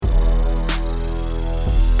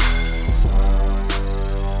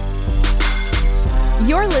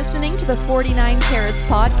You're listening to the 49 Carats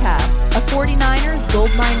podcast, a 49ers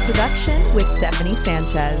Goldmine production with Stephanie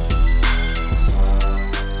Sanchez.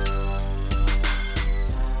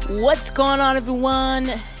 What's going on,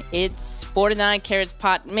 everyone? It's 49 Carats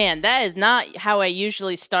Pod. Man, that is not how I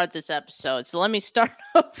usually start this episode. So let me start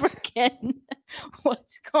over again.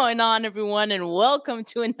 What's going on, everyone? And welcome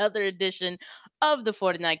to another edition of the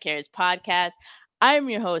 49 Carats podcast. I'm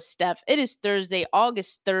your host, Steph. It is Thursday,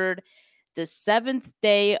 August 3rd, the 7th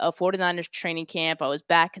day of 49ers training camp. I was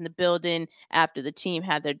back in the building after the team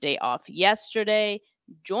had their day off yesterday.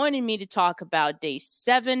 Joining me to talk about day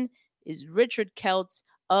 7 is Richard Keltz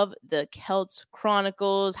of the Keltz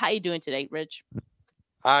Chronicles. How you doing today, Rich?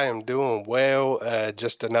 I am doing well.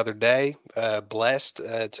 Just another day. Blessed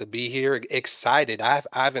to be here. Excited. I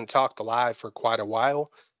haven't talked live for quite a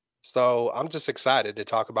while, so I'm just excited to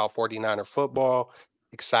talk about 49er football.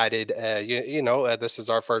 Excited. This is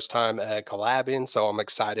our first time collabing, so I'm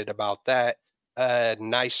excited about that.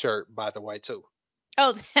 Nice shirt, by the way, too.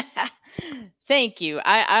 Oh, thank you.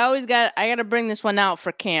 I got to bring this one out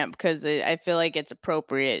for camp because I feel like it's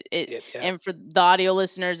appropriate. And for the audio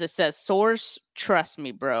listeners, it says source. Trust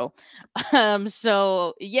me, bro.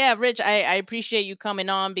 So yeah, Rich, I appreciate you coming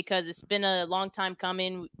on because it's been a long time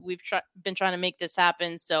coming. We've been trying to make this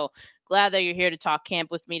happen. So glad that you're here to talk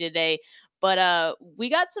camp with me today. But we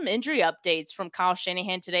got some injury updates from Kyle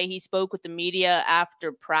Shanahan today. He spoke with the media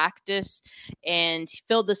after practice and he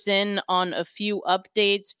filled us in on a few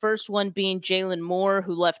updates. First one being Jalen Moore,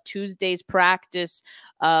 who left Tuesday's practice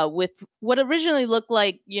with what originally looked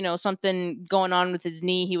like, something going on with his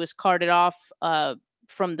knee. He was carted off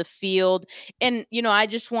from the field. And, I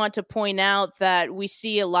just want to point out that we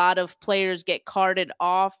see a lot of players get carted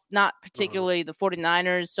off, not particularly the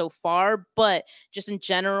 49ers so far, but just in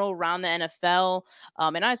general around the NFL.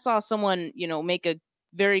 And I saw someone, make a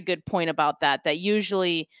very good point about that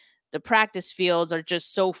usually the practice fields are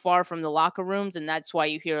just so far from the locker rooms. And that's why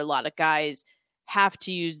you hear a lot of guys have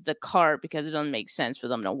to use the cart because it doesn't make sense for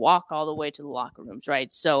them to walk all the way to the locker rooms,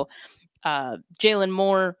 right? So Jalen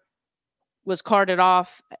Moore was carted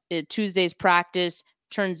off at Tuesday's practice.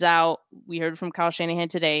 Turns out, we heard from Kyle Shanahan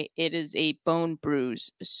today, it is a bone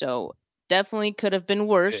bruise. So definitely could have been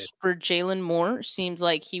worse for Jalen Moore. Seems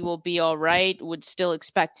like he will be all right. Would still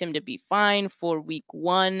expect him to be fine for week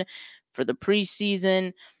 1 for the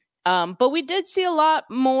preseason. But we did see a lot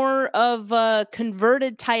more of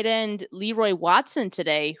converted tight end Leroy Watson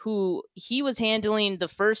today, who he was handling the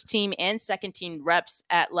first team and second team reps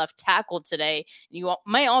at left tackle today. You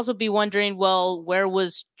might also be wondering, well, where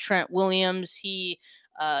was Trent Williams? It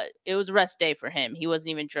was a rest day for him. He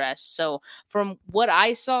wasn't even dressed. So from what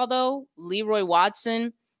I saw, though, Leroy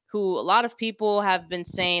Watson, who a lot of people have been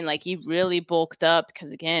saying like he really bulked up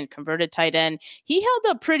because, again, converted tight end. He held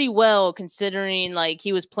up pretty well considering like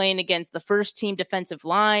he was playing against the first team defensive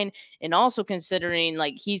line and also considering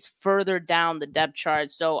like he's further down the depth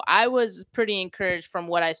chart. So I was pretty encouraged from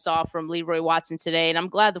what I saw from Leroy Watson today. And I'm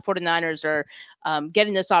glad the 49ers are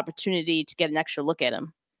getting this opportunity to get an extra look at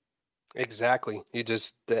him. Exactly. You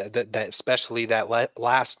just, that especially that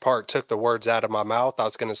last part took the words out of my mouth. I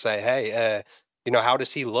was going to say, hey, how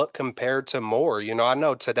does he look compared to Moore? I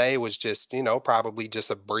know today was just, probably just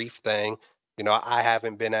a brief thing. I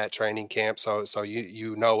haven't been at training camp, so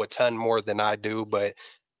you know a ton more than I do, but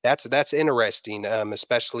that's interesting,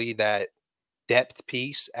 especially that depth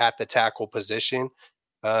piece at the tackle position.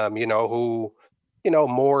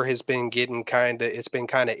 Moore has been getting it's been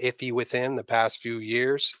kind of iffy with him the past few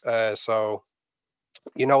years. So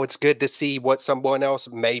it's good to see what someone else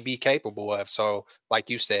may be capable of. So like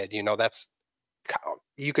you said,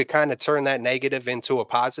 you could kind of turn that negative into a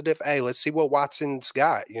positive. Hey, let's see what Watson's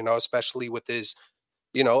got, especially with his,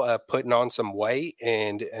 putting on some weight.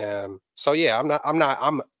 And so, yeah,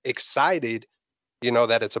 I'm excited,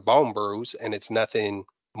 that it's a bone bruise and it's nothing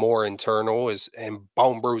more internal and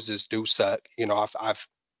bone bruises do suck. I've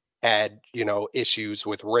had, issues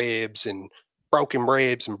with ribs and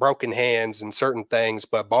broken hands and certain things,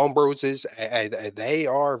 but bone bruises, they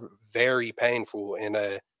are very painful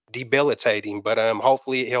and, debilitating, but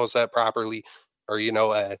hopefully it heals up properly or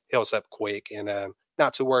heals up quick and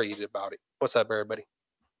not too worried about it. What's up, everybody?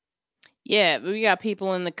 Yeah, we got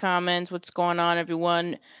people in the comments. What's going on,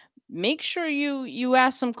 everyone? Make sure you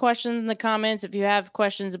ask some questions in the comments if you have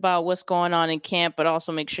questions about what's going on in camp, but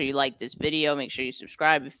also make sure you like this video. Make sure you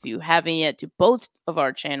subscribe if you haven't yet to both of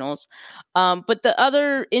our channels. But the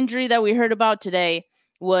other injury that we heard about today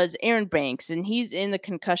was Aaron Banks, and he's in the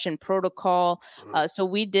concussion protocol. So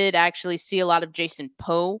we did actually see a lot of Jason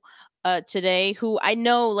Poe today, who I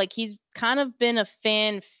know like he's kind of been a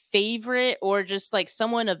fan favorite or just like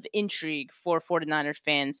someone of intrigue for 49ers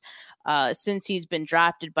fans since he's been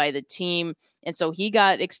drafted by the team. And so he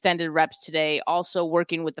got extended reps today, also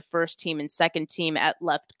working with the first team and second team at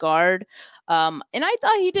left guard. And I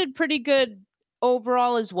thought he did pretty good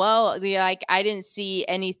overall as well. Like, I didn't see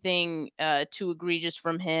anything too egregious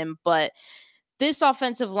from him, but this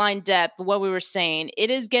offensive line depth, what we were saying, it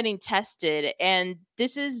is getting tested. And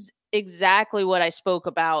this is exactly what I spoke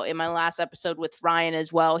about in my last episode with Ryan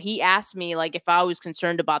as well. He asked me like if I was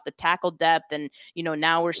concerned about the tackle depth, and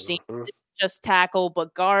now we're seeing just tackle,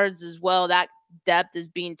 but guards as well. That depth is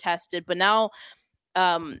being tested. But now,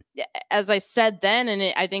 as I said then, and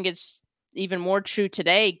I think it's even more true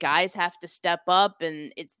today, guys have to step up,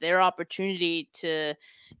 and it's their opportunity to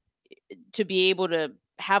be able to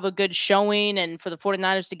have a good showing and for the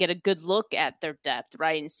 49ers to get a good look at their depth,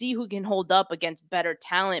 right? And see who can hold up against better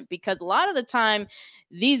talent, because a lot of the time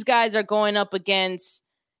these guys are going up against,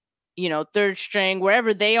 third string,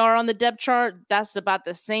 wherever they are on the depth chart. That's about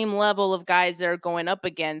the same level of guys they're going up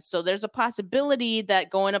against. So there's a possibility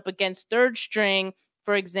that going up against third string,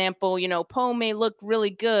 for example, Poe may look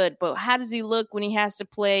really good, but how does he look when he has to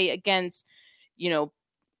play against,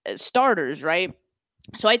 starters, right?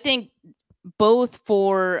 So I think both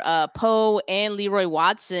for Poe and Leroy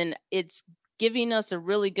Watson, it's giving us a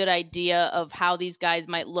really good idea of how these guys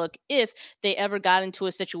might look if they ever got into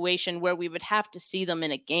a situation where we would have to see them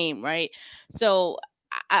in a game, right? So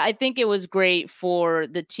I think it was great for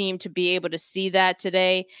the team to be able to see that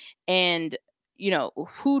today. And,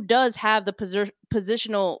 who does have the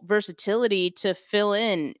positional versatility to fill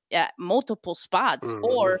in at multiple spots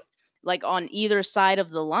or like on either side of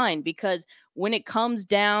the line, because when it comes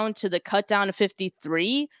down to the cut down to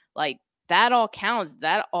 53, like that all counts,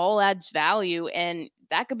 that all adds value. And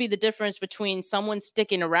that could be the difference between someone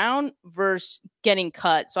sticking around versus getting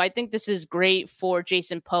cut. So I think this is great for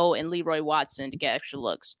Jason Poe and Leroy Watson to get extra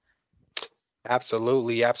looks.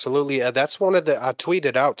 Absolutely. Absolutely. That's one of I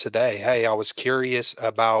tweeted out today. Hey, I was curious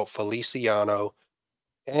about Feliciano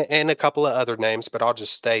and a couple of other names, but I'll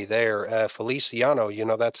just stay there. Feliciano,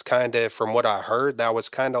 that's kind of, from what I heard, that was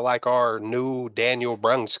kind of like our new Daniel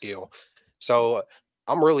Brunskill. So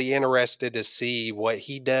I'm really interested to see what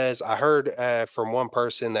he does. I heard from one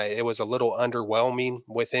person that it was a little underwhelming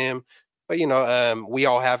with him, but we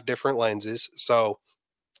all have different lenses. So,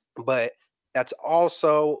 but that's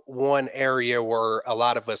also one area where a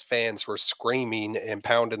lot of us fans were screaming and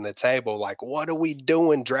pounding the table, like, what are we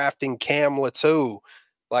doing drafting Cam Latu?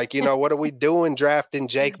 Like, what are we doing drafting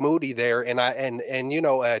Jake Moody there? And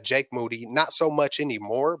Jake Moody, not so much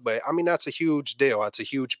anymore, but I mean, that's a huge deal. That's a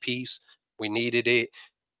huge piece. We needed it.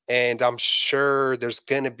 And I'm sure there's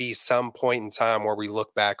going to be some point in time where we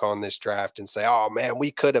look back on this draft and say, oh man,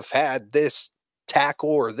 we could have had this tackle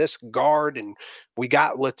or this guard and we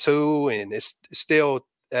got Latu, and it's still,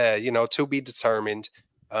 to be determined.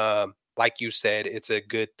 Like you said, it's a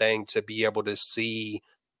good thing to be able to see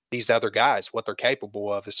these other guys, what they're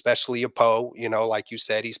capable of, especially a Poe, like you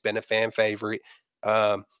said, he's been a fan favorite,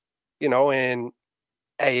 and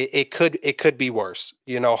hey, it could be worse.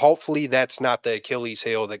 Hopefully that's not the Achilles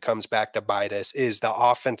heel that comes back to bite us, is the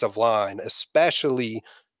offensive line, especially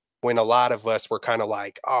when a lot of us were kind of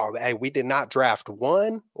like, oh, hey, we did not draft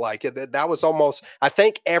one. Like that was almost, I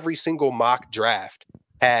think every single mock draft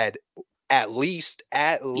had at least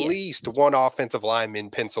one offensive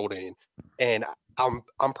lineman penciled in. And I'm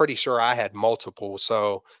pretty sure I had multiple.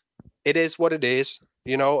 So it is what it is.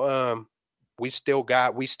 We still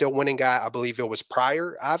winning guy. I believe it was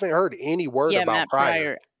Pryor. I haven't heard any word about Matt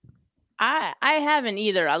Pryor. I haven't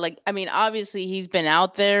either. Obviously he's been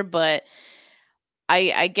out there, but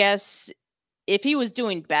I guess if he was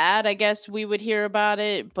doing bad, I guess we would hear about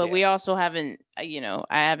it. But we also haven't, I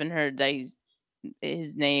haven't heard that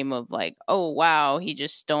his name of like, oh wow, he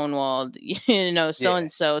just stonewalled,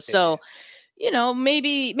 so-and-so. So,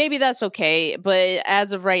 maybe that's okay. But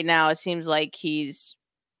as of right now, it seems like he's,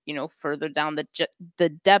 further down the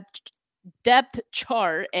depth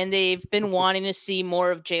chart, and they've been wanting to see more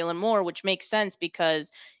of Jalen Moore, which makes sense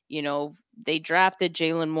because, they drafted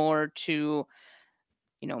Jalen Moore to,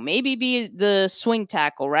 maybe be the swing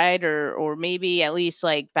tackle, right? Or maybe at least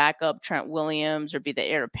like back up Trent Williams or be the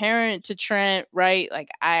heir apparent to Trent, right? Like,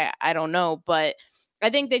 I don't know, but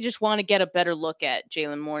I think they just want to get a better look at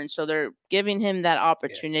Jalen Moore. And so they're giving him that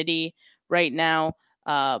opportunity right now.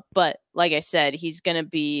 But like I said, he's going to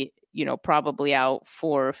be probably out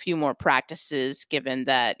for a few more practices, given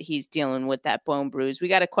that he's dealing with that bone bruise. We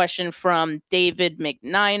got a question from David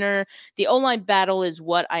McNiner. The O-line battle is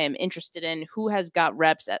what I am interested in. Who has got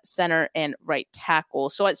reps at center and right tackle?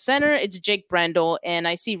 So at center, it's Jake Brendel. And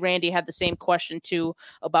I see Randy had the same question too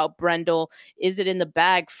about Brendel. Is it in the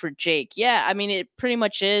bag for Jake? Yeah, I mean, it pretty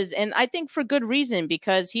much is. And I think for good reason,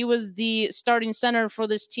 because he was the starting center for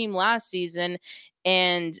this team last season.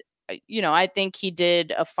 And I think he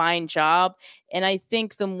did a fine job. And I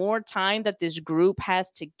think the more time that this group has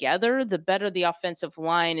together, the better the offensive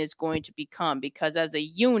line is going to become, because as a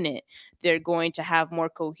unit, they're going to have more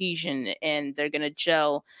cohesion and they're going to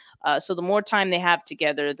gel. So the more time they have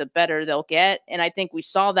together, the better they'll get. And I think we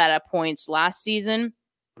saw that at points last season.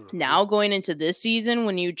 Now going into this season,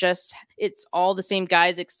 when it's all the same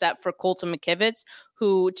guys except for Colton McKivitz,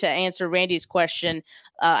 who, to answer Randy's question,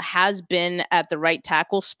 has been at the right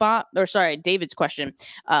tackle spot. Or sorry, David's question.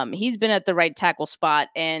 He's been at the right tackle spot,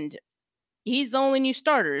 and he's the only new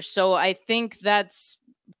starter. So I think that's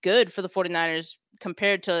good for the 49ers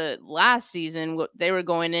compared to last season. They were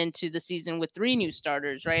going into the season with 3 new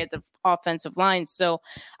starters, right, at the offensive line. So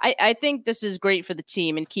I think this is great for the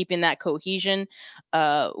team and keeping that cohesion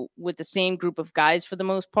with the same group of guys for the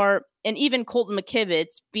most part. And even Colton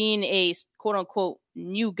McKivitz being a quote unquote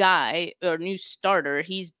new guy or new starter,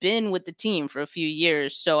 he's been with the team for a few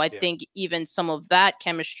years. So I think even some of that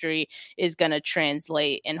chemistry is going to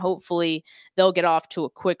translate, and hopefully they'll get off to a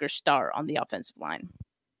quicker start on the offensive line.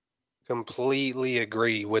 Completely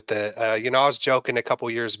agree with the, I was joking a couple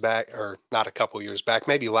years back, or not a couple years back,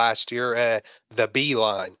 maybe last year, the B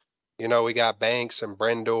line. We got Banks and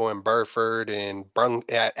Brendel and Burford and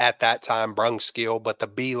at that time Brunskill, but the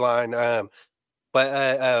B line.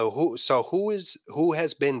 Who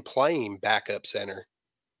has been playing backup center?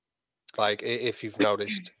 Like, if you've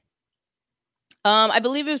noticed, I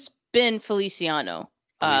believe it's been Feliciano,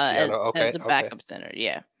 okay, as a backup center.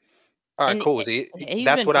 Yeah. All right, And cool.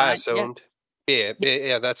 That's what I assumed. Yeah,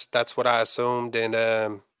 that's what I assumed.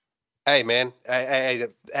 And hey, man,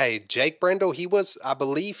 hey, Jake Brendel, I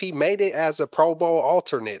believe he made it as a Pro Bowl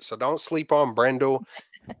alternate, so don't sleep on Brendel.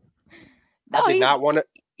 No, I did not want to.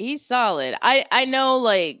 He's solid. I know,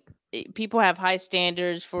 like, people have high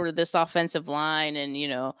standards for this offensive line, and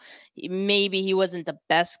maybe he wasn't the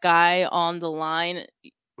best guy on the line.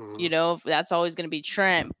 That's always going to be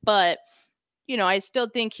Trent, but. I still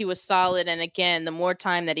think he was solid. And again, the more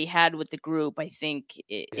time that he had with the group, I think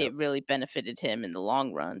it really benefited him in the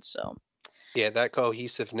long run. So, yeah, that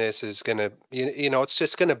cohesiveness is going to, it's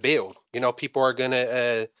just going to build. People are going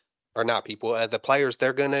to, or not people, the players,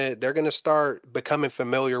 they're going to start becoming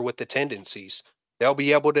familiar with the tendencies. They'll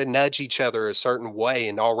be able to nudge each other a certain way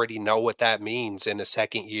and already know what that means in a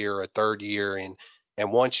second year, a third year. And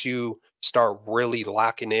once you start really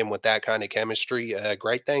locking in with that kind of chemistry,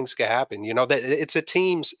 great things can happen. That it's a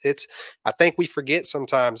team's. I think we forget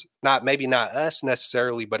sometimes. Maybe not us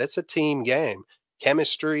necessarily, but it's a team game.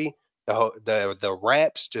 Chemistry, the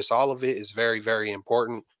reps, just all of it is very, very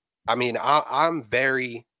important. I mean, I'm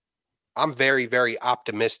very, very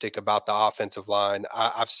optimistic about the offensive line.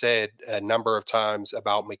 I've said a number of times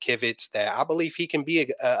about McKivitz that I believe he can be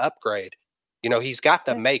an upgrade. He's got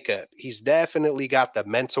the makeup. He's definitely got the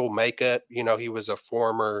mental makeup. He was a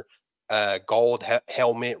former gold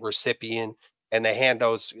helmet recipient, and they hand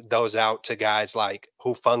those out to guys like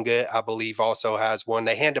Hufanga, I believe, also has one.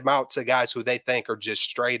 They hand them out to guys who they think are just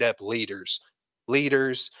straight up leaders.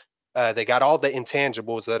 They got all the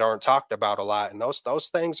intangibles that aren't talked about a lot, and those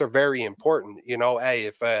things are very important. Hey,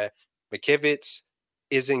 if McKivitz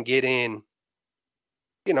isn't getting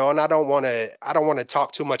and I don't want to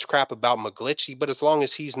talk too much crap about McGlinchey, but as long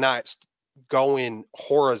as he's not going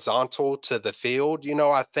horizontal to the field,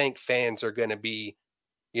 I think fans are going to be,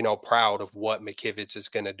 proud of what McKivitz is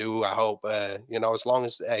going to do. I hope, as long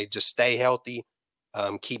as just stay healthy,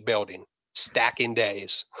 keep building, stacking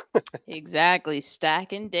days. Exactly.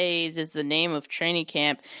 Stacking days is the name of training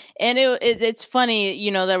camp. And it's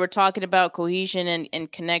funny, that we're talking about cohesion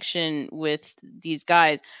and connection with these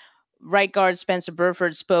guys. Right guard Spencer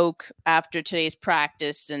Burford spoke after today's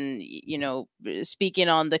practice and, speaking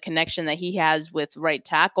on the connection that he has with right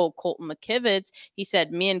tackle Colton McKivitz, he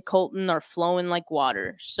said, me and Colton are flowing like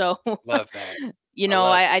water. So, love that.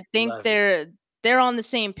 I think they're on the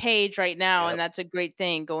same page right now. Yep. And that's a great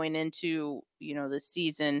thing going into, the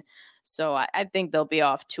season. So I think they'll be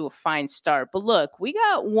off to a fine start. But look, we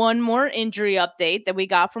got one more injury update that we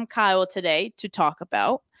got from Kyle today to talk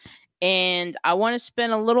about. And I want to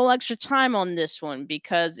spend a little extra time on this one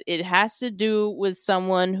because it has to do with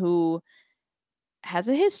someone who has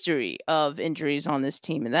a history of injuries on this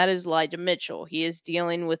team, and that is Elijah Mitchell. He is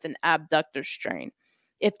dealing with an abductor strain.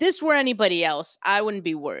 If this were anybody else, I wouldn't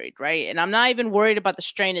be worried, right? And I'm not even worried about the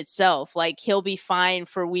strain itself. Like, he'll be fine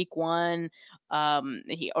for week 1,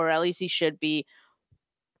 or at least he should be.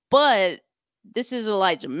 But this is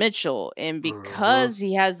Elijah Mitchell, and because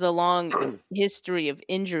he has the long history of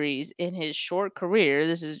injuries in his short career,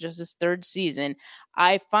 this is just his 3rd season,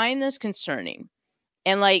 I find this concerning.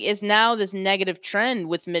 And like, it's now this negative trend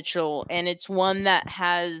with Mitchell, and it's one that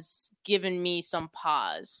has given me some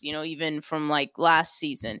pause, even from like last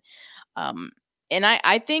season. And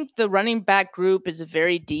I think the running back group is a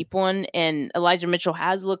very deep one, and Elijah Mitchell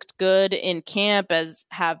has looked good in camp, as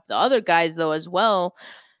have the other guys though as well.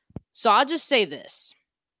 So I'll just say this.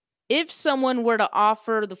 If someone were to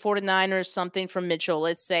offer the 49ers something from Mitchell,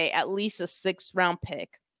 let's say at least a 6th round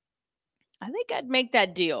pick, I think I'd make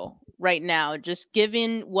that deal right now, just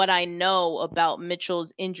given what I know about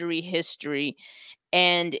Mitchell's injury history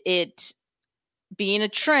and it being a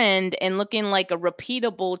trend and looking like a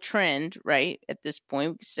repeatable trend, right? At this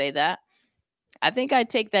point, we can say that. I think I'd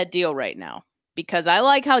take that deal right now because I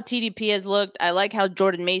like how TDP has looked. I like how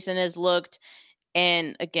Jordan Mason has looked.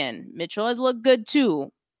 And again, Mitchell has looked good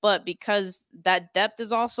too. But because that depth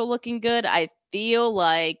is also looking good, I feel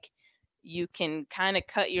like you can kind of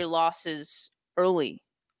cut your losses early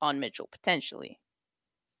on Mitchell, potentially.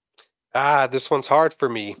 This one's hard for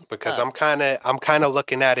me because I'm kind of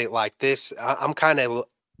looking at it like this. I'm kind of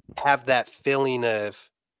have that feeling of,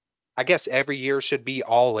 I guess every year should be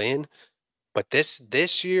all in, but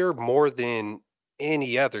this year more than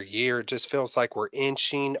any other year, it just feels like we're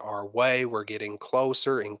inching our way. We're getting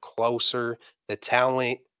closer and closer. The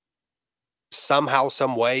talent somehow,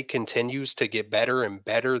 some way continues to get better and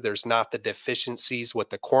better. There's not the deficiencies with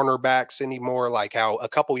the cornerbacks anymore. Like how a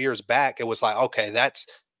couple years back, it was like, okay, that's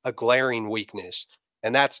a glaring weakness.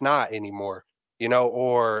 And that's not anymore,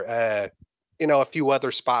 or, a few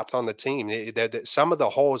other spots on the team. Some of the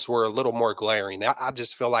holes were a little more glaring. I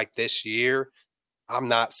just feel like this year, I'm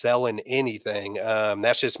not selling anything.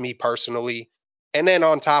 That's just me personally. And then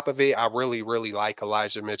on top of it, I really, really like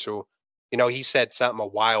Elijah Mitchell. He said something a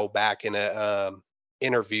while back in a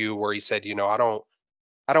interview where he said,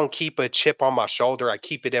 I don't keep a chip on my shoulder. I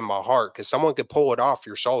keep it in my heart because someone could pull it off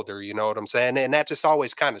your shoulder. You know what I'm saying? And that just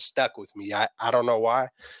always kind of stuck with me. I don't know why,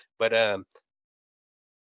 but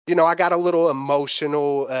I got a little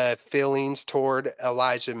emotional feelings toward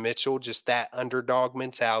Elijah Mitchell, just that underdog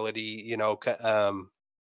mentality.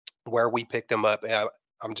 Where we picked him up.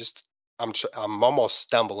 I'm almost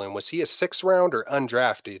stumbling. Was he a 6th round or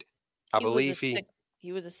undrafted? I believe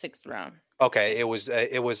he was a 6th round. Okay, it was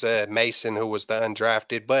Mason who was the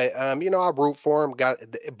undrafted, but I root for him.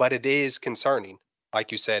 But it is concerning,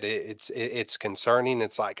 like you said. It's concerning.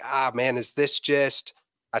 It's like, man, is this just?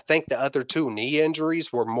 I think the other 2 knee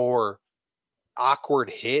injuries were more awkward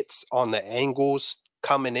hits on the angles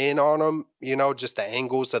coming in on them. Just the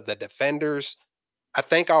angles of the defenders. I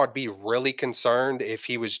think I would be really concerned if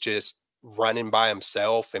he was just running by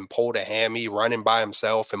himself and pulled a hammy, running by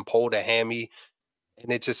himself and pulled a hammy,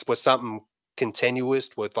 and it just was something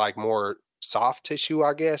continuous with like more soft tissue,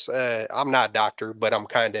 I guess. I'm not a doctor, but I'm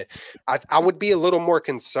I would be a little more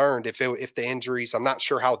concerned if the injuries, I'm not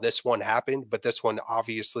sure how this one happened, but this one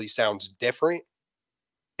obviously sounds different.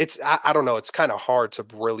 I don't know. It's kind of hard to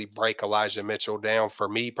really break Elijah Mitchell down for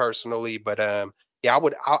me personally, but yeah,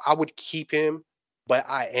 I would keep him, but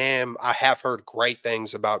I have heard great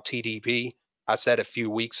things about TDP. I said a few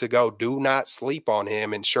weeks ago, do not sleep on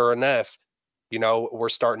him. And sure enough, we're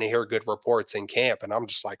starting to hear good reports in camp, and I'm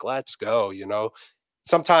just like, let's go.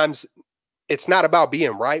 Sometimes it's not about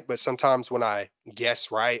being right, but sometimes when I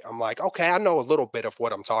guess right, I'm like, okay, I know a little bit of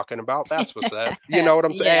what I'm talking about. That's what's up. You know what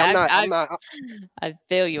I'm saying? Yeah, I'm not. I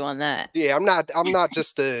feel you on that. Yeah, I'm not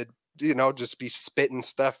just just be spitting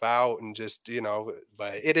stuff out and just,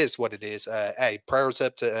 but it is what it is. Hey, prayers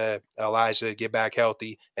up to Elijah, get back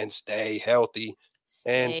healthy and stay healthy.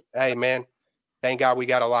 And hey, man, thank God we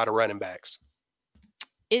got a lot of running backs.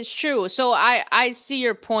 It's true. So I see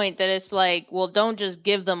your point that it's like, well, don't just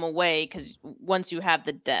give them away because once you have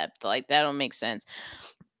the depth, like that don't make sense.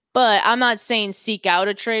 But I'm not saying seek out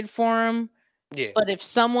a trade for him. Yeah. But if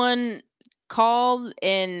someone called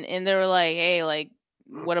and they were like, hey, like,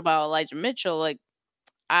 what about Elijah Mitchell? Like,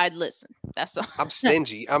 I'd listen. That's all. I'm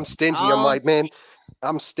stingy. I'm like, man,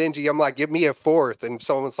 I'm stingy. I'm like, give me a 4th. And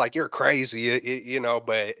someone's like, you're crazy,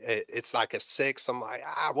 but it's like a 6. I'm like,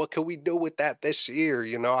 what could we do with that this year?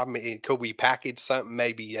 I mean, could we package something,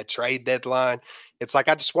 maybe a trade deadline? It's like,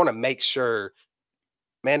 I just want to make sure,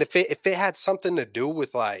 man, if it had something to do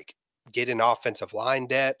with like getting offensive line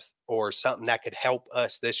depth or something that could help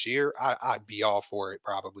us this year, I'd be all for it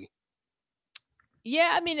probably.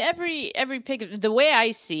 Yeah, I mean every pick, the way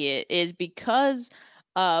I see it is because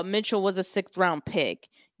Mitchell was a 6th round pick.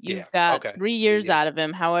 Yeah. You've got Okay. 3 years Yeah. out of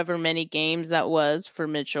him, however many games that was for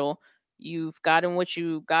Mitchell. You've gotten what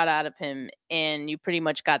you got out of him, and you pretty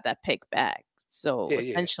much got that pick back. So Yeah. Yeah.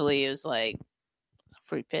 essentially, it was like it's a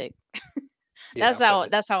free pick. Yeah. I feel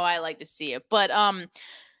it. That's how I like to see it. But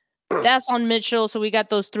that's on Mitchell. So we got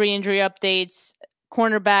those 3 injury updates.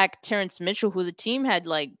 Cornerback Terrence Mitchell, who the team had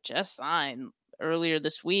like just signed earlier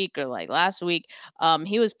this week or like last week,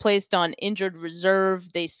 he was placed on injured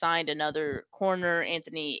reserve. They signed another corner,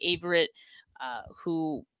 Anthony Averett,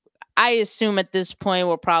 who I assume at this point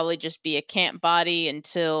will probably just be a camp body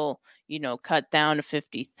until, cut down to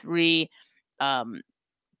 53.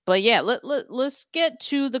 But yeah, let's get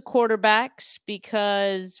to the quarterbacks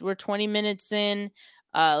because we're 20 minutes in.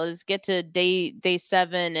 Let's get to day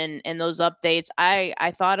 7 and those updates.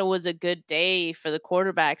 I thought it was a good day for the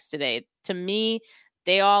quarterbacks today. To me,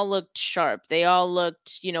 they all looked sharp. They all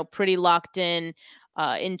looked, pretty locked in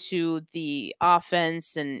into the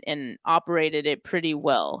offense and operated it pretty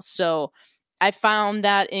well. So I found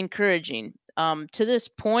that encouraging. To this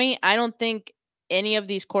point, I don't think any of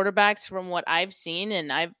these quarterbacks, from what I've seen,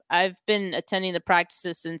 and I've been attending the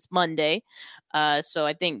practices since Monday, so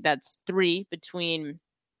I think that's 3 between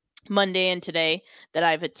Monday and today that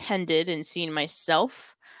I've attended and seen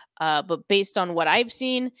myself. But based on what I've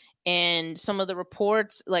seen and some of the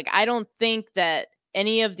reports, like I don't think that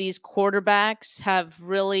any of these quarterbacks have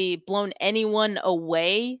really blown anyone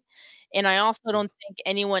away. And I also don't think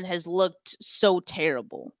anyone has looked so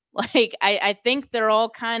terrible. Like I think they're all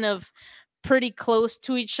kind of pretty close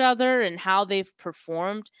to each other and how they've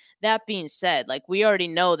performed. That being said, like we already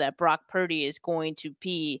know that Brock Purdy is going to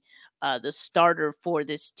be the starter for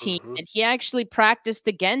this team. Mm-hmm. And he actually practiced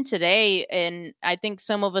again today. And I think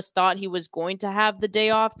some of us thought he was going to have the day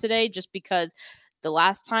off today just because the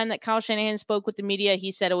last time that Kyle Shanahan spoke with the media,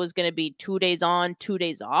 he said it was going to be 2 days on, 2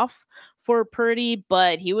 days off for Purdy,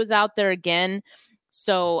 but he was out there again.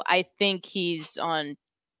 So I think he's on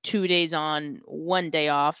 2 days on, 1 day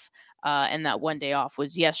off. And that 1 day off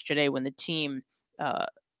was yesterday when the team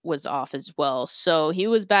was off as well. So he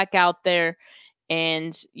was back out there.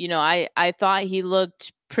 And, I thought he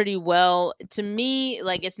looked pretty well. To me,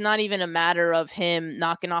 like, it's not even a matter of him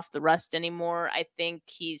knocking off the rust anymore. I think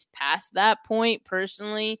he's past that point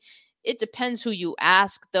personally. It depends who you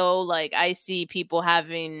ask, though. Like, I see people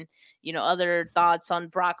having, other thoughts on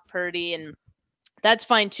Brock Purdy, and that's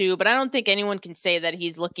fine too. But I don't think anyone can say that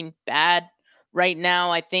he's looking bad right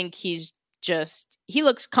now. I think he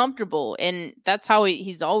looks comfortable, and that's how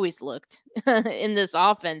he's always looked in this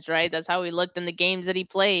offense, right? That's how he looked in the games that he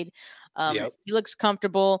played. Yep. He looks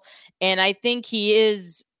comfortable, and I think he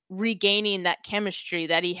is regaining that chemistry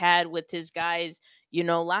that he had with his guys,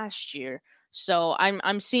 last year. So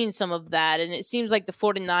I'm seeing some of that, and it seems like the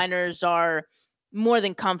 49ers are more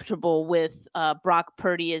than comfortable with Brock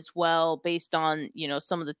Purdy as well, based on,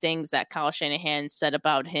 some of the things that Kyle Shanahan said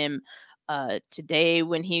about him today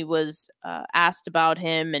when he was asked about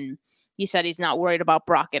him, and he said he's not worried about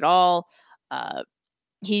Brock at all.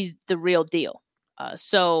 He's the real deal.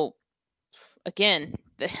 So again,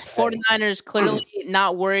 the 49ers clearly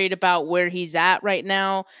not worried about where he's at right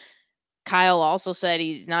now. Kyle also said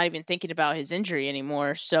he's not even thinking about his injury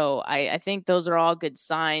anymore. So I think those are all good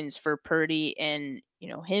signs for Purdy and,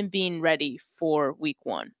 him being ready for week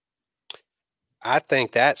 1. I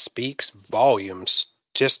think that speaks volumes.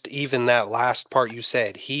 Just even that last part you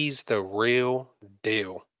said, he's the real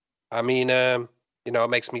deal. I mean, it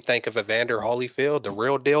makes me think of Evander Holyfield, the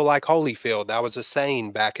real deal like Holyfield. That was a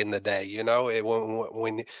saying back in the day,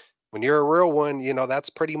 when you're a real one, that's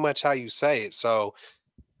pretty much how you say it. So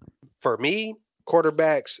for me,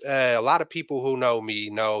 quarterbacks, a lot of people who know me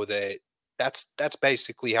know that that's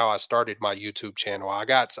basically how I started my YouTube channel.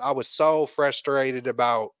 I was so frustrated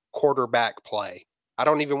about quarterback play. I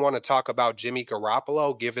don't even want to talk about Jimmy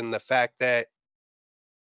Garoppolo, given the fact that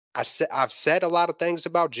I've said a lot of things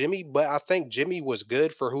about Jimmy, but I think Jimmy was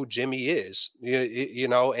good for who Jimmy is.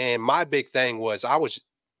 And my big thing was I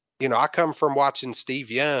come from watching Steve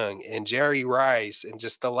Young and Jerry Rice and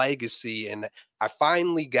just the legacy. And I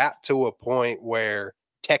finally got to a point where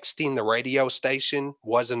texting the radio station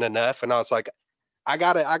wasn't enough. And I was like, I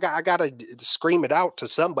gotta scream it out to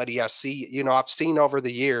somebody I see. I've seen over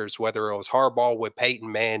the years, whether it was Harbaugh with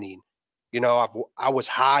Peyton Manning. I was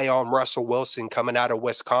high on Russell Wilson coming out of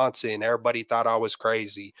Wisconsin. Everybody thought I was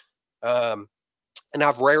crazy. and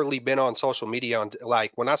I've rarely been on social media on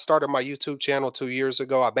like when I started my YouTube channel 2 years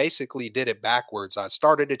ago, I basically did it backwards. I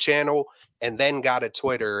started a channel and then got a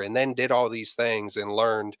Twitter and then did all these things and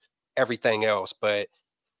learned everything else. But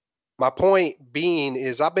my point being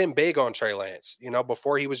is I've been big on Trey Lance,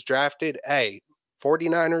 before he was drafted. Hey,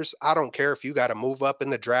 49ers, I don't care if you got to move up in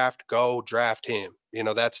the draft, go draft him.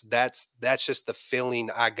 That's just the feeling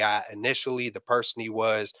I got initially, the person he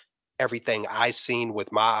was, everything I seen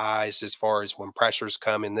with my eyes as far as when pressures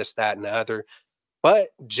come and this, that, and the other. But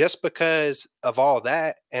just because of all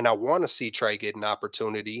that, and I want to see Trey get an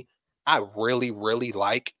opportunity, I really, really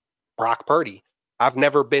like Brock Purdy. I've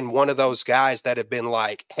never been one of those guys that have been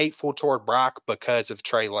like hateful toward Brock because of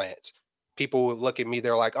Trey Lance. People would look at me,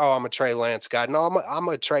 they're like, oh, I'm a Trey Lance guy. No, I'm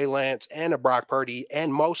a Trey Lance and a Brock Purdy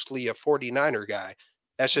and mostly a 49er guy.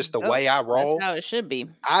 That's just the way I roll. That's how it should be.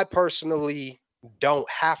 I personally don't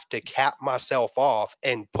have to cap myself off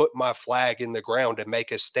and put my flag in the ground and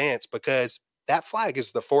make a stance because that flag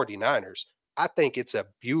is the 49ers. I think it's a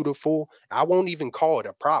beautiful, I won't even call it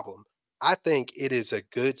a problem. I think it is a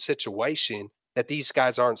good situation that these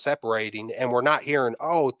guys aren't separating and we're not hearing,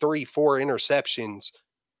 3, 4 interceptions.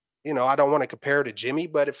 I don't want to compare to Jimmy,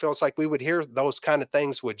 but it feels like we would hear those kind of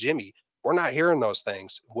things with Jimmy. We're not hearing those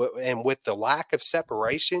things. And with the lack of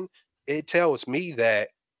separation, it tells me that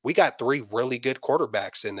we got 3 really good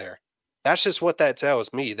quarterbacks in there. That's just what that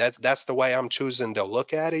tells me. That's the way I'm choosing to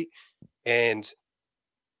look at it. And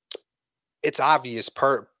it's obvious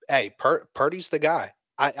Purdy's the guy.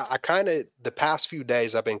 I kind of, the past few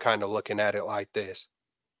days, I've been kind of looking at it like this.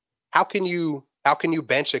 How can you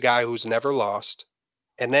bench a guy who's never lost?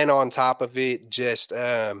 And then on top of it, just,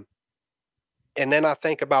 and then I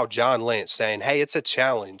think about John Lynch saying, hey, it's a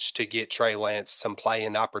challenge to get Trey Lance some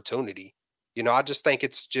playing opportunity. I just think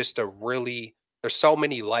it's just there's so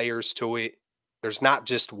many layers to it. There's not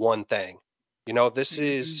just one thing. This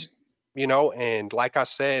is, and like I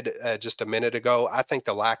said just a minute ago, I think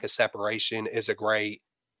the lack of separation is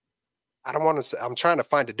I don't want to say, I'm trying to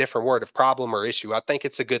find a different word of problem or issue. I think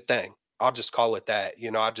it's a good thing. I'll just call it that.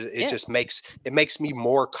 Just makes me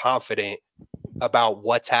more confident about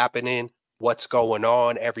what's happening, what's going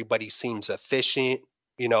on. Everybody seems efficient.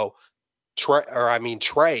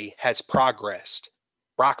 Trey has progressed.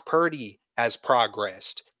 Brock Purdy has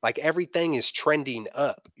progressed. Like everything is trending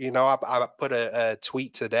up. I put a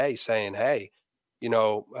tweet today saying, hey,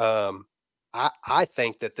 I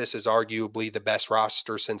think that this is arguably the best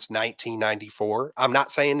roster since 1994. I'm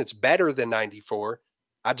not saying it's better than 94.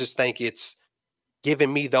 I just think it's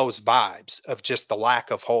giving me those vibes of just the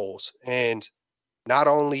lack of holes. And not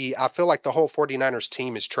only, I feel like the whole 49ers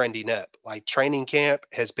team is trending up. Like training camp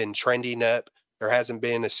has been trending up. There hasn't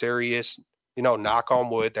been a serious, knock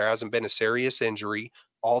on wood, there hasn't been a serious injury.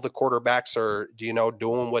 All the quarterbacks are,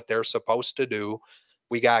 doing what they're supposed to do.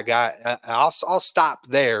 We got I'll stop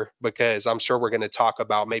there because I'm sure we're going to talk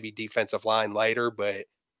about maybe defensive line later, but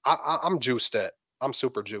I'm juiced up. I'm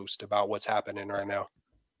super juiced about what's happening right now.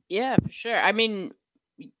 Yeah, for sure. I mean,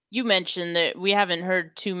 you mentioned that we haven't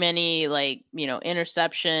heard too many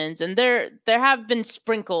interceptions, and there have been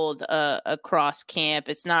sprinkled across camp.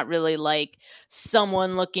 It's not really like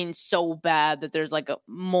someone looking so bad that there's like a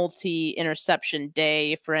multi-interception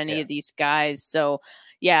day for any of these guys. So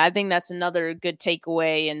yeah, I think that's another good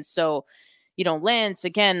takeaway. And so, Lance,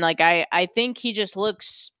 again, like I think he just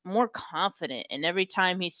looks more confident. And every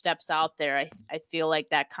time he steps out there, I feel like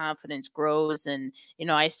that confidence grows. And,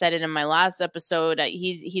 I said it in my last episode,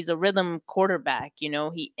 he's a rhythm quarterback,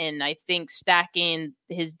 and I think stacking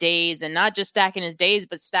his days, and not just stacking his days,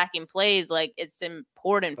 but stacking plays, like it's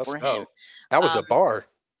important for him. That was a bar.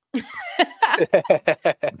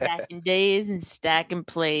 Stacking days and stacking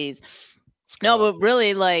plays. No, but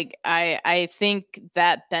really, like, I think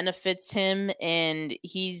that benefits him, and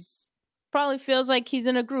he's probably feels like he's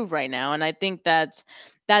in a groove right now. And I think that's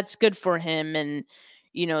good for him. And,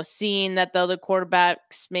 seeing that the other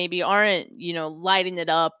quarterbacks maybe aren't, lighting it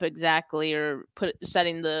up exactly or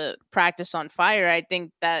setting the practice on fire, I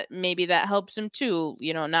think that maybe that helps him too,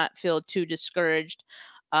 not feel too discouraged.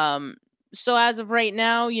 So as of right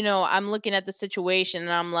now, I'm looking at the situation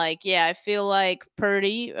and I'm like, yeah, I feel like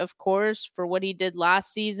Purdy, of course, for what he did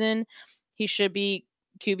last season, he should be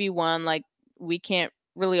QB1. Like, we can't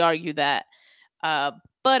really argue that.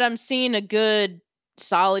 But I'm seeing a good,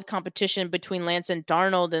 solid competition between Lance and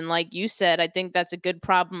Darnold. And like you said, I think that's a good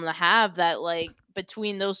problem to have, that like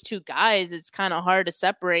between those two guys, it's kind of hard to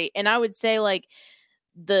separate. And I would say like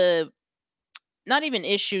not even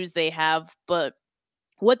issues they have, but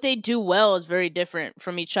what they do well is very different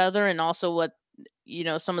from each other, and also what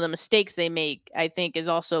some of the mistakes they make, I think is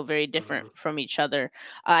also very different from each other.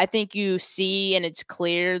 I think you see, and it's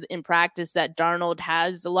clear in practice, that Darnold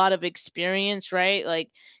has a lot of experience, right? Like,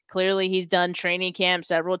 clearly he's done training camp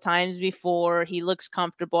several times before. He looks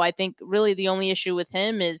comfortable. I think really the only issue with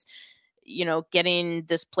him is, getting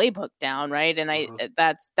this playbook down, right? And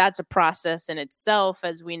that's a process in itself,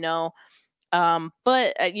 as we know.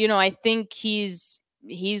 But I think he's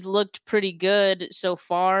looked pretty good so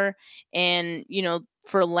far. And,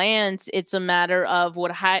 for Lance, it's a matter of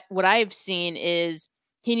what I've seen is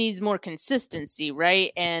he needs more consistency,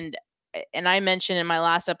 right? And I mentioned in my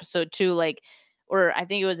last episode too, like, or I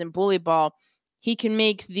think it was in Bully Ball, he can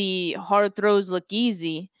make the hard throws look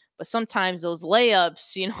easy, but sometimes those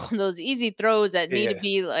layups, those easy throws that need to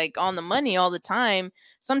be like on the money all the time,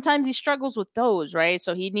 sometimes he struggles with those, right?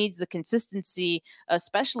 So he needs the consistency,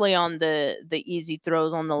 especially on the easy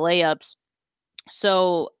throws, on the layups.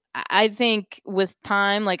 So I think with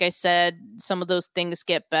time, like I said, some of those things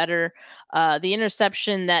get better. The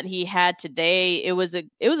interception that he had today, it was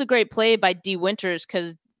a great play by D. Winters,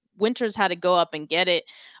 because Winters had to go up and get it.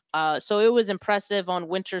 So it was impressive on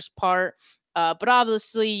Winters' part. But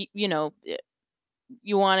obviously, you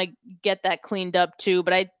want to get that cleaned up too.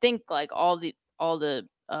 But I think like all the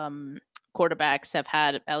quarterbacks have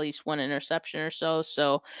had at least one interception or so.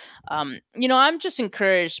 So, I'm just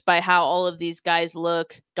encouraged by how all of these guys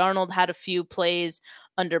look. Darnold had a few plays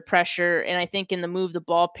under pressure, and I think in the move the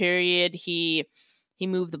ball period, he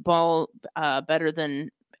moved the ball better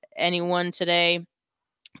than anyone today.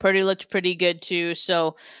 Purdy looked pretty good too.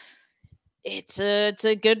 So it's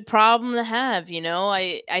a good problem to have.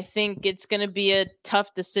 I think it's going to be a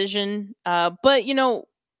tough decision. But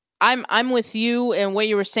I'm with you, and what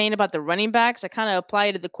you were saying about the running backs, I kind of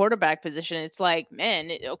apply to the quarterback position. It's like,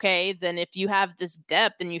 man, okay, then if you have this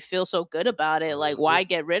depth and you feel so good about it, like, why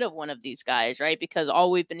get rid of one of these guys, right? Because all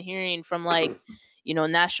we've been hearing from like,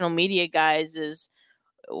 national media guys is,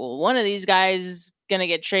 well, one of these guys is gonna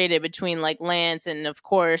get traded between like Lance, and of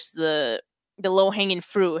course the low hanging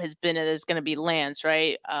fruit is going to be Lance,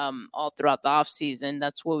 right? All throughout the offseason,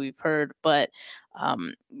 that's what we've heard. But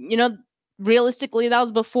realistically, that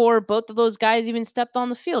was before both of those guys even stepped on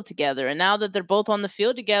the field together. And now that they're both on the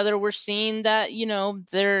field together, we're seeing that,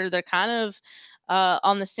 they're kind of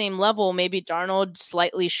on the same level. Maybe Darnold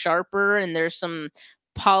slightly sharper, and there's some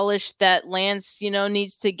polish that Lance,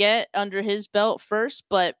 needs to get under his belt first.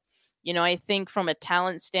 But, I think from a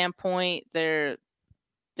talent standpoint, they're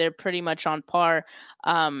pretty much on par.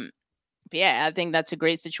 But yeah, I think that's a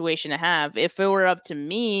great situation to have. If it were up to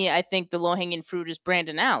me, I think the low-hanging fruit is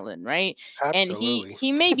Brandon Allen, right? Absolutely. And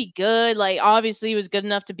he may be good. Like, obviously, he was good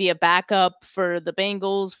enough to be a backup for the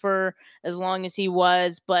Bengals for as long as he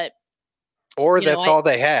was. But or that's all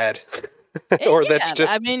they had. Or that's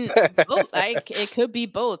just. I mean, both. It could be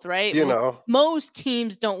both, right? Most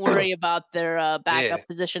teams don't worry about their backup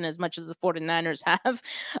position as much as the 49ers have.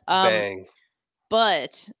 Bang.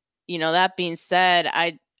 But, that being said,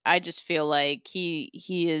 I just feel like he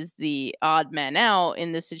is the odd man out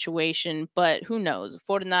in this situation, but who knows?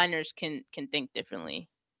 49ers can think differently.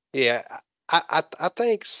 Yeah, I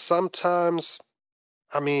think sometimes,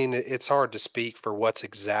 I mean, it's hard to speak for what's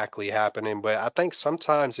exactly happening, but I think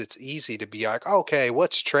sometimes it's easy to be like, okay,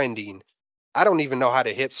 what's trending? I don't even know how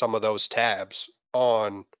to hit some of those tabs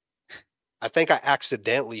on. I think I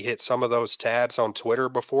accidentally hit some of those tabs on Twitter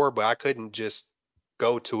before, but I couldn't just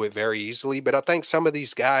go to it very easily. But I think some of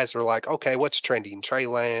these guys are like, okay, what's trending? Trey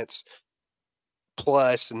Lance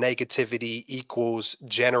plus negativity equals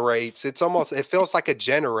generates. It feels like a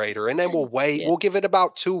generator. And then we'll wait. Yeah. We'll give it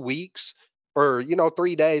about 2 weeks or,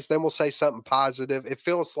 3 days. Then we'll say something positive. It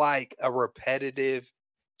feels like a repetitive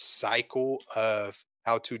cycle of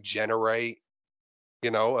how to generate,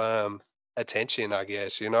 attention, I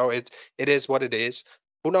guess. It is what it is.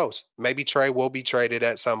 Who knows? Maybe Trey will be traded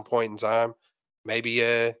at some point in time. Maybe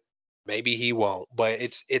he won't, but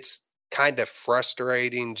it's kind of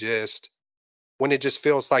frustrating just when it just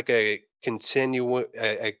feels like a continual,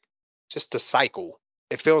 just a cycle.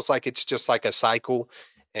 It feels like it's just like a cycle,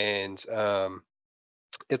 and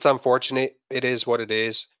it's unfortunate. It is what it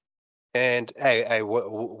is. And hey,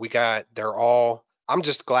 we got, I'm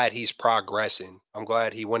just glad he's progressing. I'm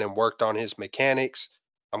glad he went and worked on his mechanics.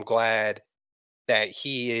 I'm glad that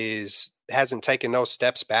he hasn't taken those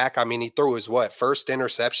steps back. I mean, he threw his first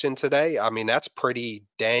interception today. I mean, that's pretty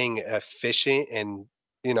dang efficient, and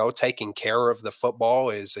taking care of the football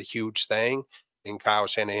is a huge thing in Kyle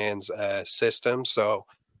Shanahan's system. So,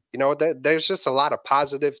 there's just a lot of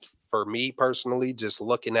positive for me personally, just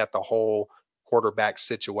looking at the whole quarterback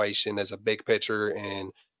situation as a big picture,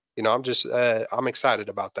 and I'm just I'm excited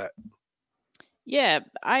about that. Yeah,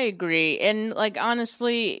 I agree. And like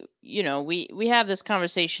honestly, we have this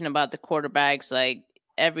conversation about the quarterbacks like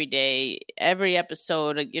every day, every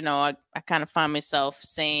episode, I kind of find myself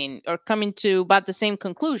saying or coming to about the same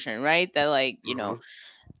conclusion, right? That like,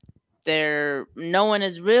 Mm-hmm. no one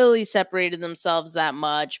has really separated themselves that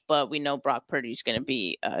much, but we know Brock Purdy's going to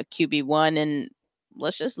be QB1, and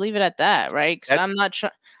let's just leave it at that, right? Because I'm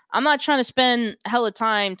not trying to spend hella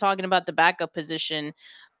time talking about the backup position.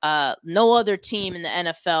 No other team in the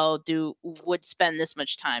NFL would spend this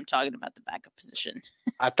much time talking about the backup position.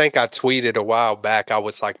 I think I tweeted a while back. I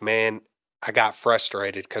was like, man, I got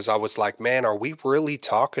frustrated because I was like, man, are we really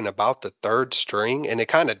talking about the third string? And it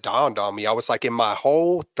kind of dawned on me. I was like, in my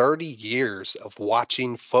whole 30 years of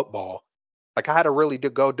watching football, like I had to really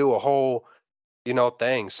go do a whole,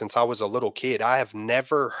 thing since I was a little kid. I have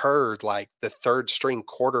never heard like the third string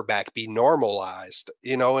quarterback be normalized,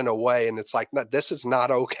 in a way. And it's like, no, this is not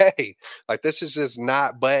okay. Like, this is just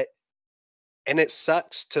not, and it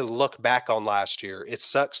sucks to look back on last year. It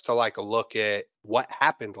sucks to like look at what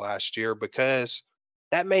happened last year because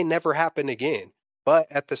that may never happen again. But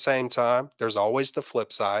at the same time, there's always the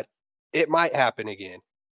flip side. It might happen again.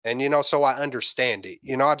 And, so I understand it.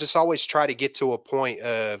 I just always try to get to a point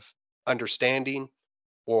of understanding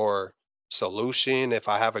or solution if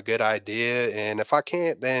I have a good idea. And if I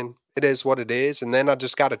can't, then it is what it is. And then I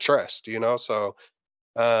just got to trust. So,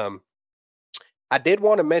 um, I did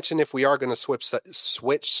want to mention if we are going to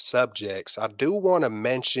switch subjects, I do want to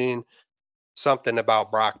mention something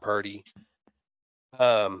about Brock Purdy.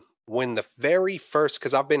 When the very first,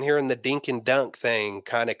 because I've been hearing the dink and dunk thing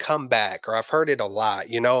kind of come back, or I've heard it a lot,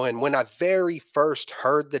 and when I very first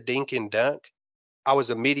heard the dink and dunk, I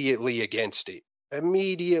was immediately against it.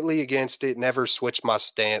 Immediately against it, never switched my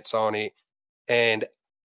stance on it. And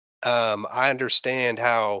I understand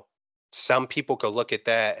how some people could look at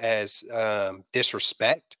that as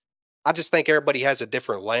disrespect. I just think everybody has a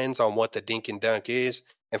different lens on what the dink and dunk is.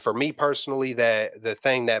 And for me personally, that the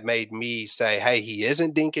thing that made me say, "Hey, he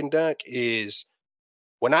isn't dink and dunk," is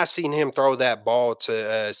when I seen him throw that ball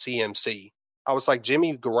to CMC. I was like,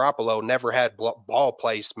 Jimmy Garoppolo never had ball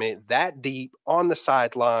placement that deep on the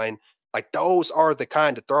sideline. Like those are the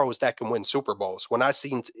kind of throws that can win Super Bowls. When I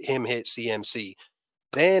seen him hit CMC,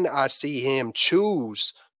 then I see him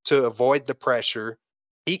choose to avoid the pressure.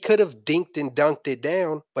 He could have dinked and dunked it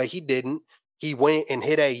down, but he didn't. He went and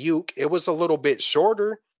hit Ayuk. It was a little bit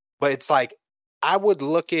shorter, but it's like I would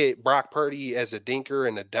look at Brock Purdy as a dinker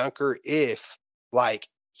and a dunker if like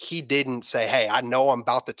he didn't say, "Hey, I know I'm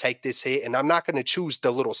about to take this hit and I'm not going to choose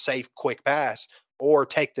the little safe quick pass or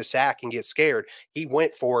take the sack and get scared." He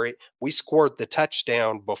went for it. We scored the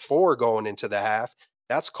touchdown before going into the half.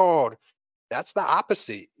 That's the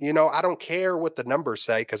opposite. I don't care what the numbers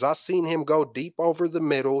say because I've seen him go deep over the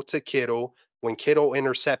middle to Kittle when Kittle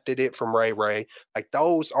intercepted it from Ray. Like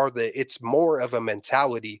it's more of a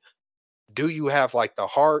mentality. Do you have like the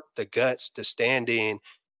heart, the guts to stand in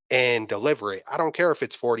and deliver it? I don't care if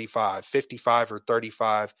it's 45, 55, or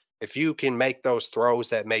 35. If you can make those throws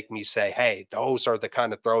that make me say, hey, those are the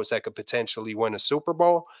kind of throws that could potentially win a Super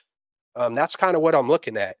Bowl, that's kind of what I'm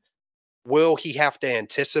looking at. Will he have to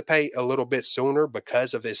anticipate a little bit sooner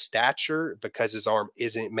because of his stature, because his arm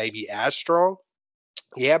isn't maybe as strong?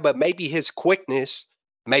 Yeah, but maybe his quickness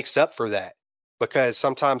makes up for that. Because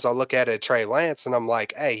sometimes I look at a Trey Lance and I'm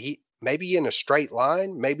like, hey, he maybe in a straight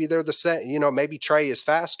line, maybe they're the same, maybe Trey is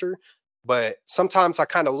faster. But sometimes I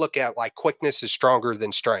kind of look at like quickness is stronger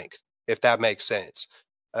than strength, if that makes sense.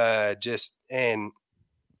 And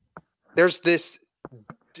there's this,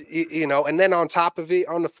 and then on top of it,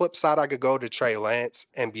 on the flip side, I could go to Trey Lance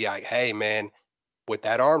and be like, hey, man, with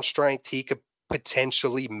that arm strength, he could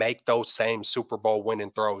potentially make those same Super Bowl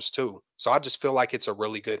winning throws too. So I just feel like it's a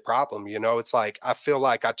really good problem. It's like I feel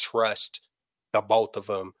like I trust the both of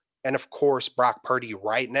them. And of course, Brock Purdy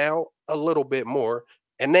right now, a little bit more.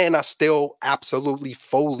 And then I still absolutely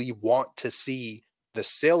fully want to see the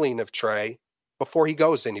ceiling of Trey before he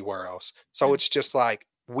goes anywhere else. So it's just like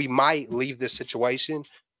we might leave this situation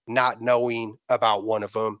not knowing about one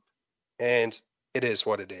of them. And it is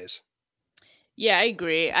what it is. Yeah, I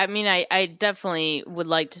agree. I mean, I definitely would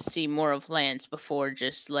like to see more of Lance before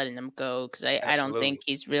just letting him go because I don't think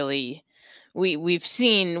he's really. We've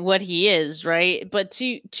seen what he is, right? But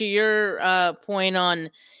to your point on,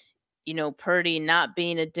 Purdy not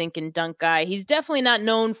being a dink and dunk guy, he's definitely not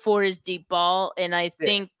known for his deep ball, and I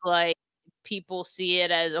think people see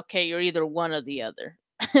it as okay, you're either one or the other,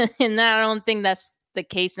 and I don't think that's the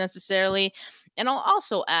case necessarily. And I'll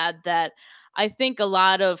also add that I think a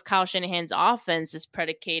lot of Kyle Shanahan's offense is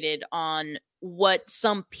predicated on what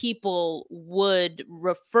some people would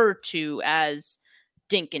refer to as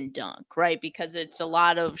dink and dunk, right? Because it's a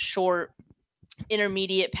lot of short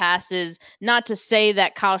intermediate passes. Not to say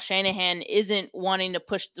that Kyle Shanahan isn't wanting to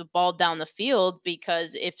push the ball down the field,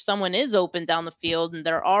 because if someone is open down the field, and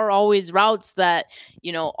there are always routes that,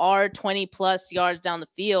 are 20 plus yards down the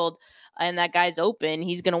field, and that guy's open,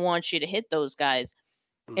 he's going to want you to hit those guys.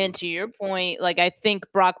 And to your point, like, I think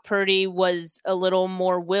Brock Purdy was a little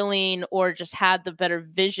more willing, or just had the better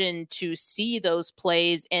vision to see those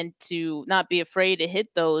plays and to not be afraid to hit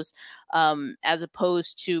those, as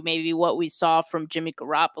opposed to maybe what we saw from Jimmy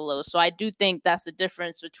Garoppolo. So I do think that's the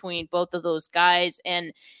difference between both of those guys.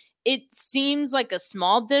 And it seems like a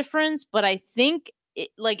small difference, but I think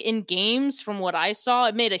like in games, from what I saw,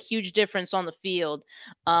 it made a huge difference on the field,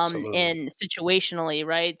 and situationally,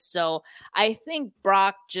 right? So I think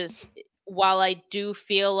Brock just, while I do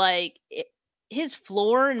feel like his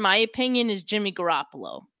floor, in my opinion, is Jimmy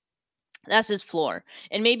Garoppolo. That's his floor.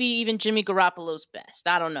 And maybe even Jimmy Garoppolo's best.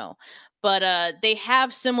 I don't know. But they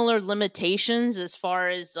have similar limitations as far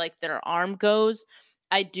as like their arm goes.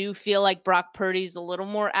 I do feel like Brock Purdy's a little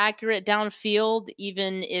more accurate downfield,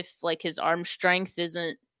 even if like his arm strength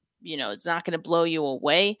isn't, it's not going to blow you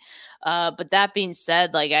away. But that being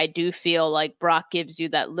said, like, I do feel like Brock gives you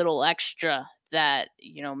that little extra that,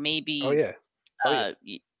 maybe,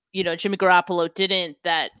 Jimmy Garoppolo didn't,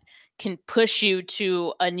 that can push you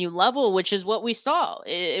to a new level, which is what we saw.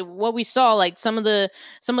 Like some of the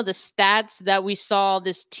stats that we saw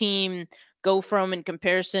this team go from in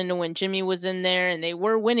comparison to when Jimmy was in there, and they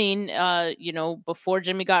were winning, before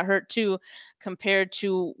Jimmy got hurt too, compared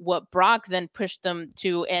to what Brock then pushed them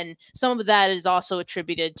to. And some of that is also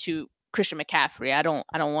attributed to Christian McCaffrey. I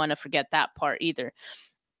don't want to forget that part either.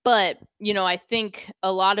 But, I think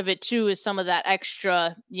a lot of it too is some of that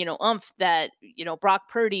extra, oomph that, Brock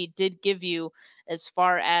Purdy did give you, as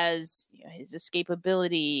far as his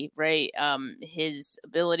escapability, right? His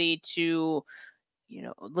ability to,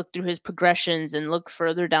 look through his progressions and look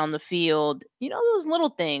further down the field. Those little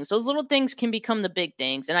things can become the big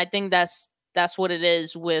things. And I think that's what it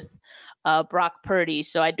is with Brock Purdy.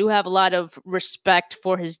 So I do have a lot of respect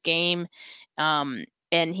for his game. And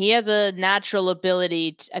he has a natural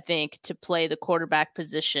ability, I think, to play the quarterback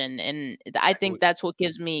position. And I think that's what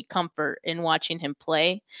gives me comfort in watching him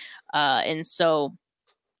play. And so,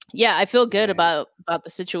 yeah, I feel good about the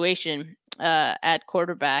situation at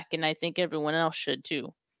quarterback, and I think everyone else should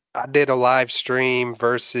too. I did a live stream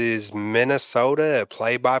versus Minnesota,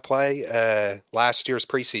 play-by-play, last year's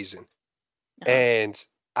preseason. And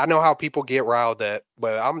I know how people get riled up,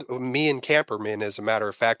 but me and Camperman, as a matter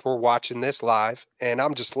of fact, we're watching this live, and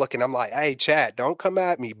I'm just looking, I'm like, hey, chat, don't come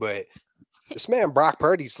at me, but this man Brock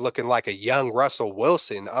Purdy's looking like a young Russell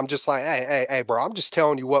Wilson. I'm just like, hey, bro, I'm just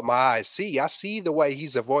telling you what my eyes see. I see the way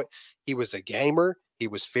he was a gamer. He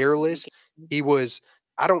was fearless.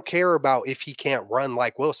 I don't care about if he can't run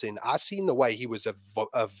like Wilson. I seen the way he was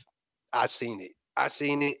I seen it,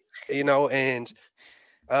 and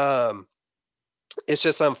it's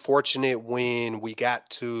just unfortunate when we got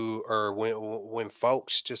to, or when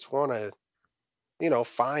folks just want to,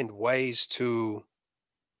 find ways to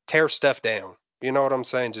tear stuff down. You know what I'm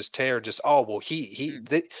saying? Just tear, can he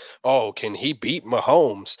beat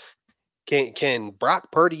Mahomes? Can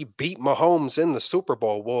Brock Purdy beat Mahomes in the Super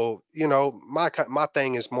Bowl? Well, my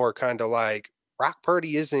thing is more kind of like, Brock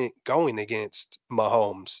Purdy isn't going against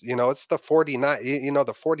Mahomes. It's the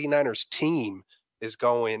 49ers team is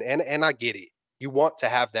going, and I get it. You want to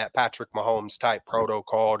have that Patrick Mahomes type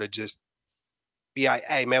protocol to just be like,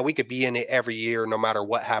 hey, man, we could be in it every year, no matter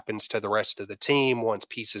what happens to the rest of the team once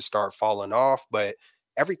pieces start falling off. But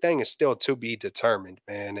everything is still to be determined,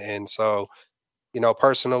 man. And so,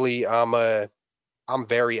 personally, I'm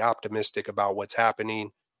very optimistic about what's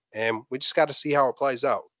happening, and we just got to see how it plays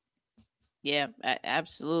out. Yeah,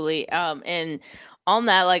 absolutely. And on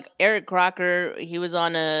that, like, Eric Crocker, he was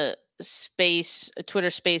on a Twitter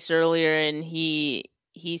space earlier, and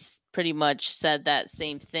he's pretty much said that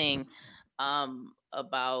same thing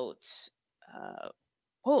about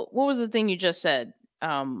what was the thing you just said?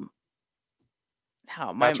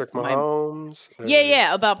 Patrick Mahomes.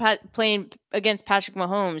 Yeah, about playing against Patrick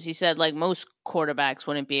Mahomes. He said, like, most quarterbacks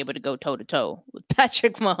wouldn't be able to go toe to toe with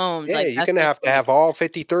Patrick Mahomes. Yeah, like, you're gonna have to have all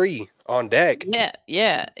 53 on deck.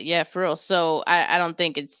 Yeah, for real. So I don't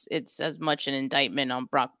think it's as much an indictment on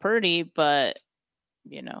Brock Purdy, but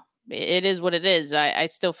it is what it is. I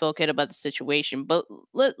still feel good about the situation. But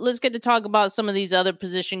let's get to talk about some of these other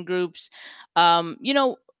position groups.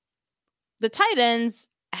 the tight ends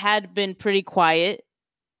had been pretty quiet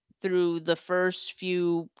through the first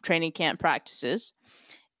few training camp practices.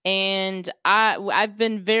 And I've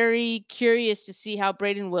been very curious to see how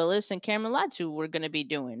Braden Willis and Cameron Latu were going to be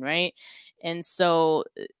doing, right? And so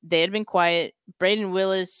they had been quiet. Braden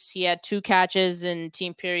Willis, he had 2 catches in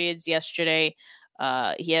team periods yesterday.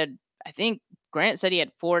 He had, I think Grant said he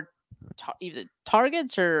had 4 either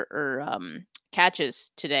targets or catches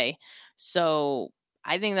today. So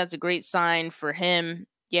I think that's a great sign for him.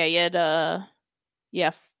 Yeah, he had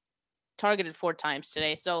targeted 4 times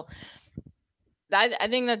today. So I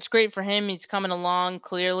think that's great for him. He's coming along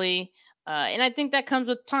clearly. And I think that comes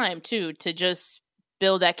with time, too, to just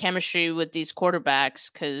build that chemistry with these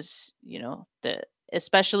quarterbacks. Because,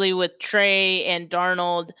 especially with Trey and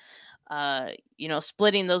Darnold,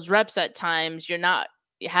 splitting those reps at times, you're not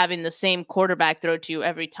having the same quarterback throw to you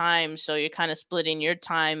every time. So you're kind of splitting your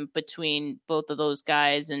time between both of those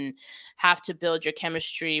guys and have to build your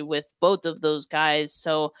chemistry with both of those guys.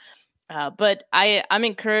 So, but I'm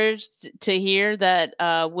encouraged to hear that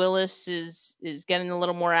Willis is getting a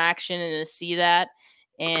little more action and to see that.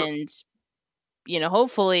 And,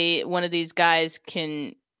 hopefully one of these guys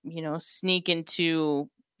can, sneak into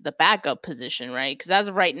the backup position, right? Because as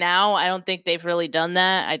of right now, I don't think they've really done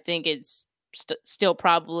that. I think it's still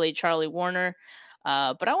probably Charlie Warner.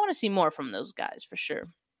 But I want to see more from those guys for sure.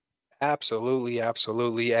 Absolutely,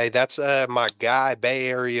 absolutely. Hey, that's my guy, Bay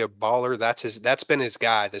Area baller. That's been his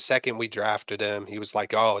guy. The second we drafted him, he was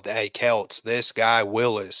like, "Oh, hey, Keltz, this guy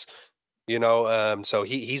Willis." So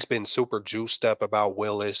he's been super juiced up about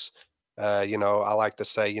Willis. I like to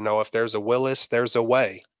say, if there's a Willis, there's a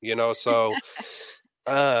way. So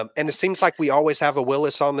and it seems like we always have a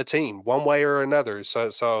Willis on the team, one way or another.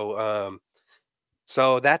 So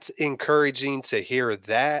that's encouraging to hear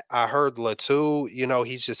that. I heard Latu,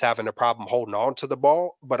 he's just having a problem holding on to the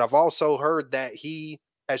ball. But I've also heard that he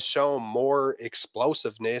has shown more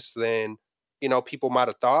explosiveness than, people might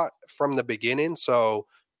have thought from the beginning. So,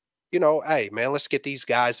 hey, man, let's get these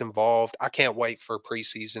guys involved. I can't wait for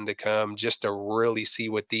preseason to come just to really see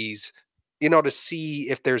what these, to see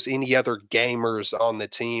if there's any other gamers on the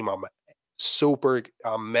team. I'm super,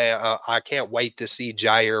 man, I can't wait to see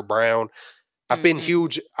Jair Brown. I've been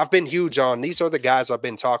huge on, these are the guys I've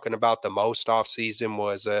been talking about the most off season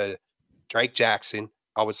was Drake Jackson.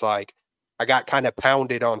 I was like, I got kind of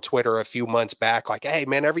pounded on Twitter a few months back. Like, hey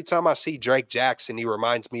man, every time I see Drake Jackson, he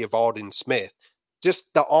reminds me of Alden Smith,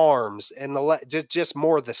 just the arms and just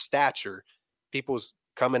more the stature. People's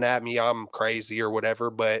coming at me, I'm crazy or whatever.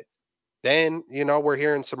 But then, we're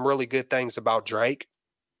hearing some really good things about Drake.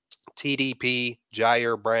 TDP,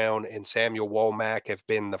 Jair Brown, and Samuel Womack have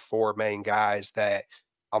been the 4 main guys that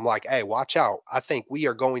I'm like, hey, watch out. I think we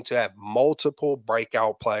are going to have multiple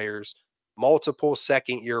breakout players, multiple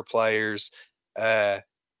second-year players. Man,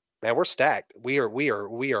 we're stacked. We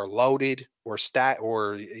are loaded. We're stacked.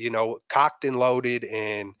 We're cocked and loaded.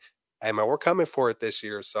 And hey, man, we're coming for it this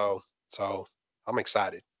year. So I'm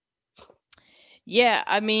excited. Yeah,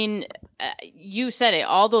 I mean, you said it.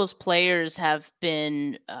 All those players have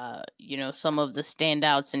been, some of the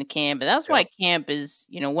standouts in camp. And that's why camp is,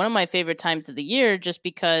 one of my favorite times of the year, just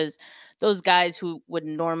because those guys who would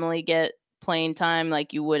normally get playing time,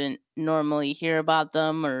 like you wouldn't normally hear about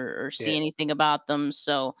them or see anything about them.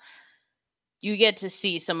 So you get to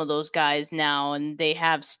see some of those guys now, and they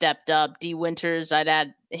have stepped up. D. Winters, I'd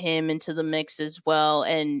add him into the mix as well.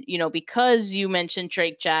 And, because you mentioned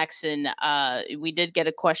Drake Jackson, we did get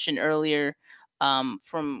a question earlier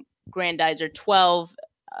from Grandizer 12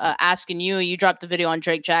 asking you dropped the video on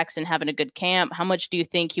Drake Jackson having a good camp. How much do you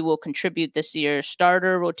think he will contribute this year?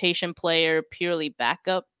 Starter, rotation player, purely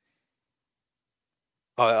backup?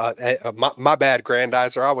 My bad,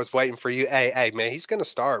 Grandizer. I was waiting for you. Hey, man, he's gonna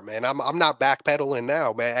start, man. I'm not backpedaling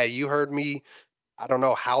now, man. Hey, you heard me. I don't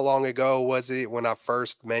know how long ago was it when I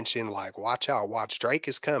first mentioned, like, watch out, watch Drake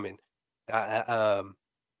is coming.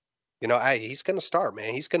 Hey, he's gonna start,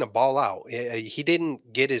 man. He's gonna ball out. He didn't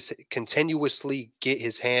continuously get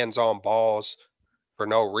his hands on balls for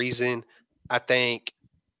no reason. I think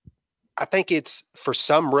it's for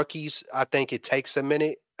some rookies. I think it takes a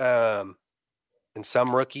minute. And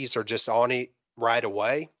some rookies are just on it right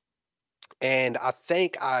away. And I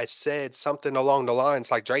think I said something along the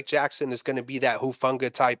lines like Drake Jackson is going to be that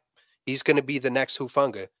Hufanga type. He's going to be the next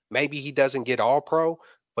Hufanga. Maybe he doesn't get all pro,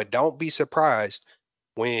 but don't be surprised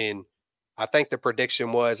when I think the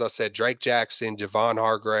prediction was I said Drake Jackson, Javon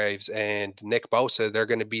Hargraves, and Nick Bosa, they're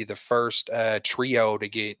going to be the first trio to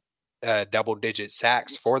get double-digit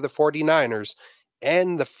sacks for the 49ers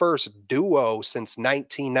and the first duo since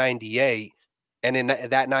 1998 And in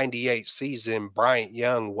that 98 season, Bryant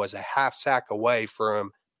Young was a half sack away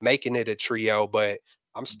from making it a trio, but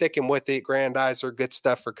I'm sticking with it. Grandizer, good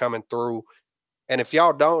stuff for coming through. And if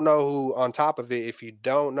y'all don't know who, on top of it, if you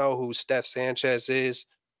don't know who Steph Sanchez is,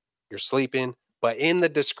 you're sleeping. But in the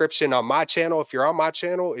description on my channel, if you're on my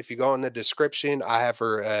channel, if you go in the description, I have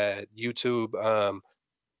her YouTube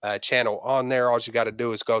channel on there. All you got to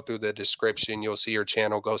do is go through the description. You'll see her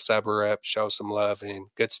channel. Go sub her up, show some love, and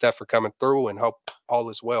good stuff for coming through. And hope all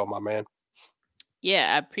is well, my man.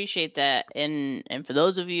 Yeah, I appreciate that. And for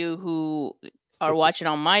those of you who are watching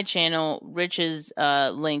on my channel, Rich's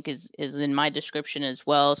link is in my description as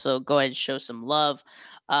well. So go ahead and show some love.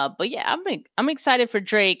 But yeah, I'm excited for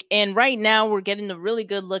Drake. And right now we're getting a really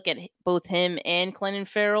good look at both him and Clinton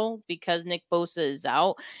Farrell because Nick Bosa is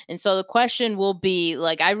out. And so the question will be,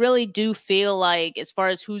 like, I really do feel like as far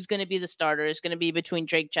as who's going to be the starter, it's going to be between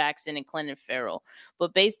Drake Jackson and Clinton Farrell.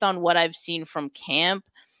 But based on what I've seen from camp,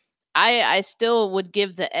 I still would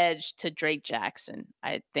give the edge to Drake Jackson,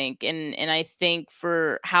 I think. And I think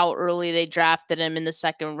for how early they drafted him in the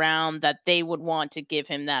second round, that they would want to give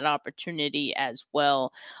him that opportunity as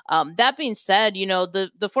well. That being said,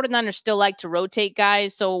 the 49ers still like to rotate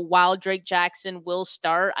guys. So while Drake Jackson will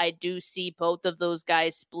start, I do see both of those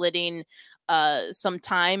guys splitting some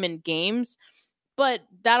time in games. But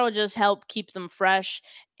that'll just help keep them fresh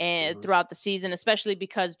and throughout the season, especially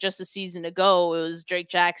because just a season ago, it was Drake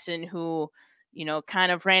Jackson who,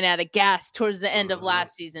 kind of ran out of gas towards the end of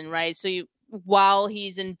last season, right? So while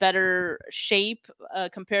he's in better shape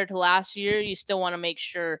compared to last year, you still want to make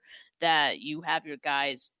sure that you have your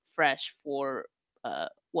guys fresh for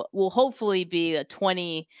what will hopefully be a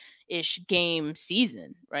 20-ish game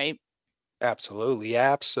season, right? Absolutely.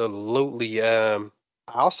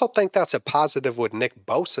 I also think that's a positive with Nick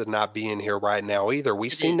Bosa not being here right now either.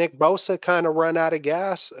 We've seen Nick Bosa kind of run out of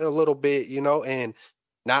gas a little bit, and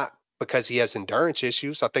not because he has endurance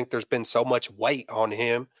issues. I think there's been so much weight on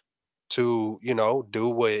him to, do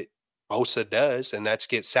what Bosa does, and that's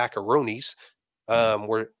get sackaroonies.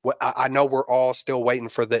 I know we're all still waiting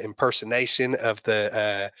for the impersonation of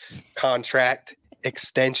the contract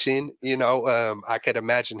extension. I could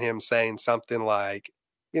imagine him saying something like,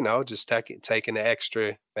 just taking an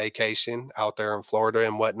extra vacation out there in Florida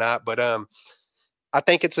and whatnot. But I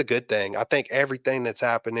think it's a good thing. I think everything that's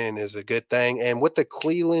happening is a good thing. And with the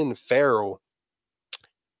Cleveland Farrell,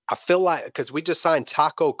 I feel like because we just signed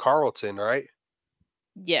Taco Carlton, right?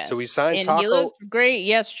 Yes. So we signed and Taco. He looked great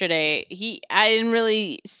yesterday. I didn't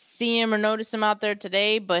really see him or notice him out there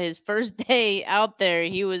today, but his first day out there,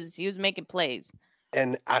 he was making plays.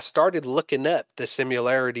 And I started looking up the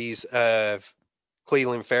similarities of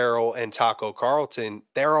Cleveland Farrell and Taco Carlton.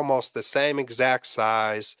 They're almost the same exact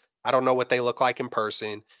size. I don't know what they look like in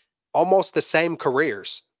person. Almost the same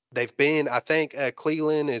careers. They've been, I think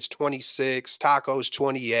Cleveland is 26, Taco's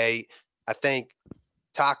 28. I think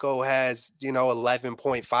Taco has,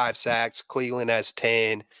 11.5 sacks. Cleveland has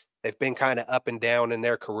 10. They've been kind of up and down in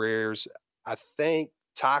their careers. I think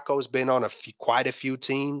Taco's been on quite a few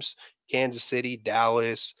teams. Kansas City,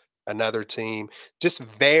 Dallas, another team, just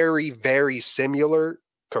very, very similar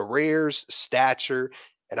careers, stature.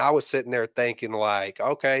 And I was sitting there thinking like,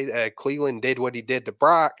 okay, Cleveland did what he did to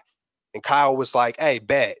Brock. And Kyle was like, hey,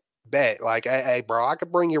 bet. Like, hey, bro, I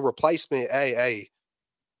could bring your replacement. Hey,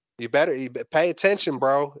 you better pay attention,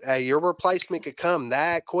 bro. Hey, your replacement could come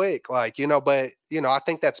that quick. Like, but, I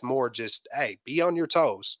think that's more just, hey, be on your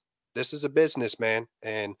toes. This is a business, man.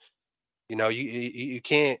 And, you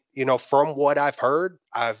can't, from what I've heard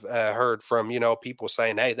from, people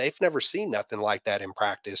saying, hey, they've never seen nothing like that in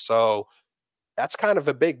practice. So that's kind of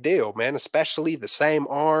a big deal, man, especially the same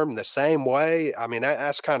arm, the same way. I mean,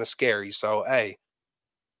 that's kind of scary. So, hey,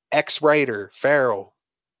 ex-Raider, Farrell,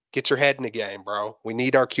 get your head in the game, bro. We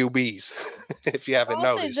need our QBs if you haven't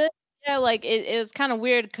noticed. Yeah, like it was kind of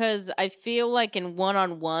weird because I feel like in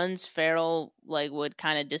one-on-ones, Farrell would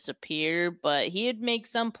kind of disappear, but he'd make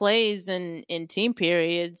some plays in team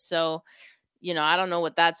periods. So, I don't know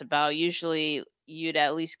what that's about. Usually, you'd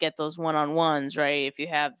at least get those one-on-ones, right? If you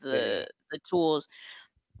have the tools.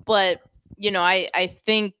 But I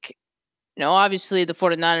think obviously the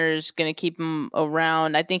 49ers going to keep him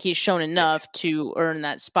around. I think he's shown enough to earn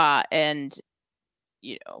that spot, and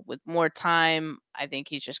with more time, I think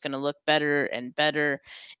he's just going to look better and better.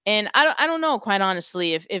 And I don't know, quite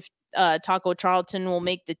honestly, if Taco Charlton will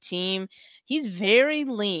make the team. He's very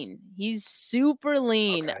lean. He's super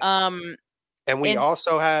lean. Okay. And we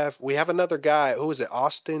have another guy. Who is it?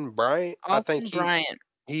 Austin Bryant. I think Bryant.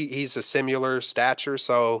 He's a similar stature.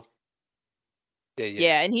 So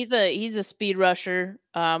Yeah, and he's a speed rusher.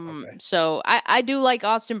 Okay. So I do like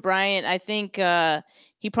Austin Bryant. I think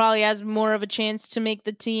he probably has more of a chance to make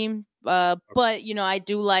the team. But I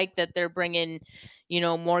do like that they're bringing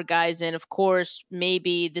more guys in. Of course,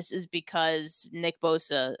 maybe this is because Nick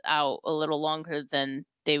Bosa out a little longer than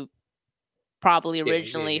they probably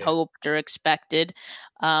originally hoped or expected.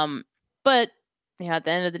 But at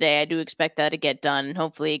the end of the day, I do expect that to get done.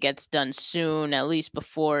 Hopefully it gets done soon, at least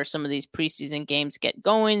before some of these preseason games get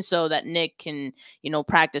going, so that Nick can,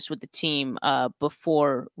 practice with the team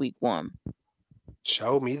before week 1.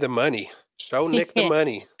 Show me the money. Show Nick the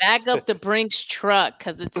money. Back up the Brinks truck,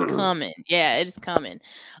 because it's coming. Yeah, it is coming.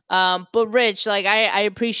 But Rich, I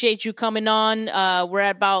appreciate you coming on. We're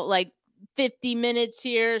at about 50 minutes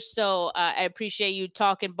here, so I appreciate you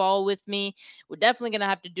talking ball with me. We're definitely gonna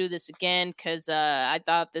have to do this again, because I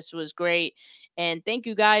thought this was great. And thank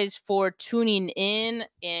you guys for tuning in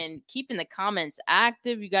and keeping the comments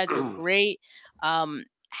active. You guys are great.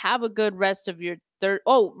 Have a good rest of your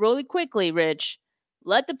really quickly, Rich,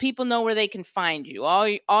 let the people know where they can find you.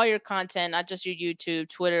 All your content, not just your YouTube,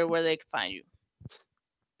 Twitter, where they can find you.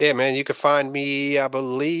 Yeah, man, you can find me, I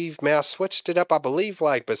believe, man, I switched it up. I believe,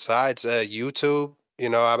 besides YouTube,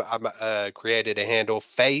 I created a handle,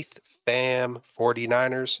 Faith Fam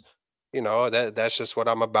 49ers. That's just what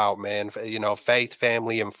I'm about, man. Faith,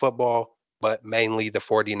 family, and football, but mainly the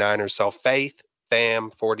 49ers. So Faith Fam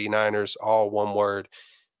 49ers, all one word.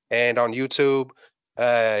 And on YouTube,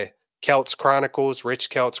 Keltz Chronicles, Rich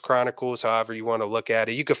Keltz Chronicles, however you want to look at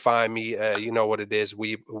it. You can find me. You know what it is.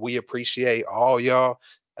 We appreciate all y'all.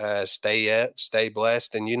 Stay up, stay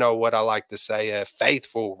blessed. And you know what I like to say,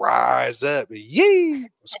 faithful, rise up. Yee!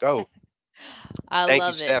 Let's go. Thank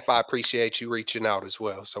you, Steph. I appreciate you reaching out as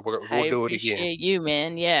well. So we'll do it again. I appreciate you,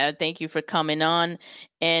 man. Yeah, thank you for coming on.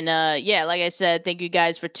 And like I said, thank you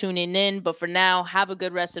guys for tuning in. But for now, have a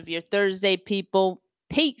good rest of your Thursday, people.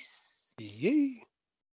 Peace. Yeah.